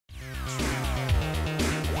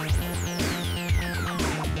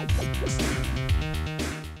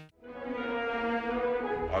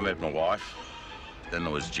met my wife. Then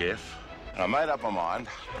there was Geoff. And I made up my mind,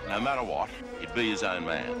 no matter what, he'd be his own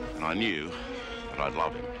man. And I knew that I'd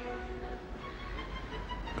love him.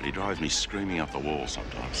 But he drives me screaming up the wall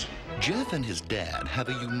sometimes. Geoff and his dad have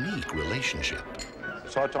a unique relationship.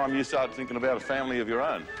 It's high time you start thinking about a family of your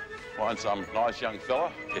own. Find some nice young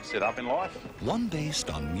fella, get set up in life. One based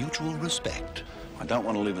on mutual respect. I don't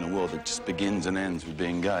want to live in a world that just begins and ends with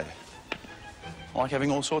being gay. I like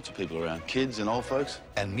having all sorts of people around, kids and old folks.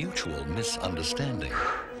 And mutual misunderstanding.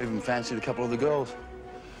 Even fancied a couple of the girls.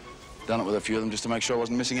 Done it with a few of them just to make sure I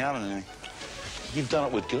wasn't missing out on anything. You've done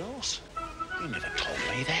it with girls? You never told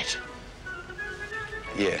me that.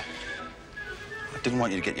 Yeah. I didn't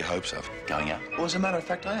want you to get your hopes up going out. Well, as a matter of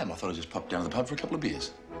fact, I am. I thought I'd just pop down to the pub for a couple of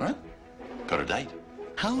beers, right? Got a date.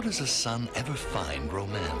 How does a son ever find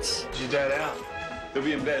romance? Is your dad out? He'll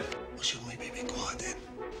be in bed. Well, shouldn't we be a bit quiet then?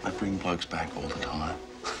 I bring blokes back all the time.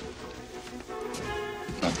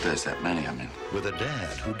 Not that there's that many, I mean. With a dad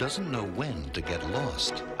who doesn't know when to get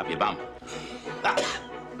lost. Up your bum.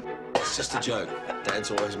 It's just a joke. Dad's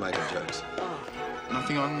always making jokes.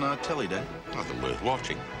 Nothing on telly, Dad? Nothing worth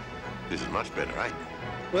watching. This is much better, eh?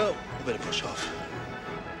 Well, we better push off.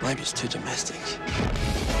 Maybe it's too domestic.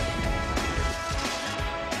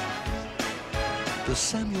 The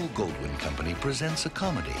Samuel Goldwyn Company presents a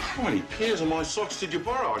comedy. How many pairs of my socks did you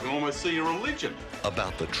borrow? I can almost see your religion.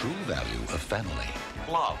 About the true value of family.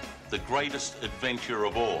 Love, the greatest adventure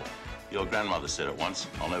of all. Your grandmother said it once.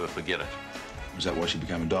 I'll never forget it. Was that why she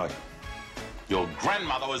became a dyke? Your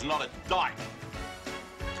grandmother was not a dyke.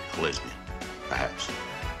 A lesbian, perhaps.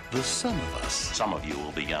 The sum of us. Some of you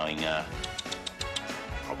will be going,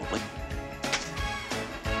 probably.